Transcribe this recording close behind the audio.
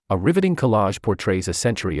A riveting collage portrays a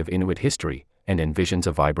century of Inuit history and envisions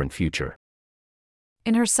a vibrant future.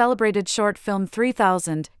 In her celebrated short film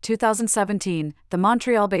 3000, 2017, the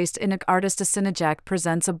Montreal-based Inuit artist Aeon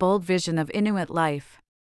presents a bold vision of Inuit life.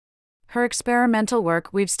 Her experimental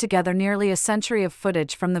work weaves together nearly a century of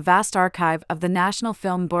footage from the vast archive of the National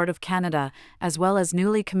Film Board of Canada, as well as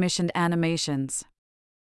newly commissioned animations.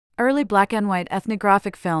 Early black and white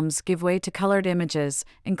ethnographic films give way to colored images,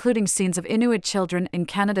 including scenes of Inuit children in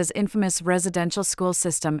Canada's infamous residential school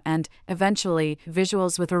system and, eventually,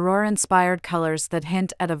 visuals with Aurora-inspired colors that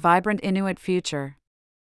hint at a vibrant Inuit future.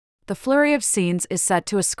 The flurry of scenes is set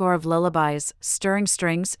to a score of lullabies, stirring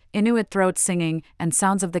strings, Inuit throat singing, and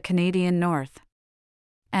sounds of the Canadian North.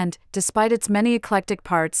 And, despite its many eclectic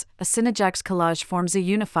parts, Aeon's collage forms a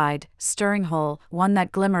unified, stirring whole, one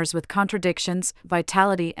that glimmers with contradictions,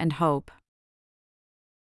 vitality, and hope.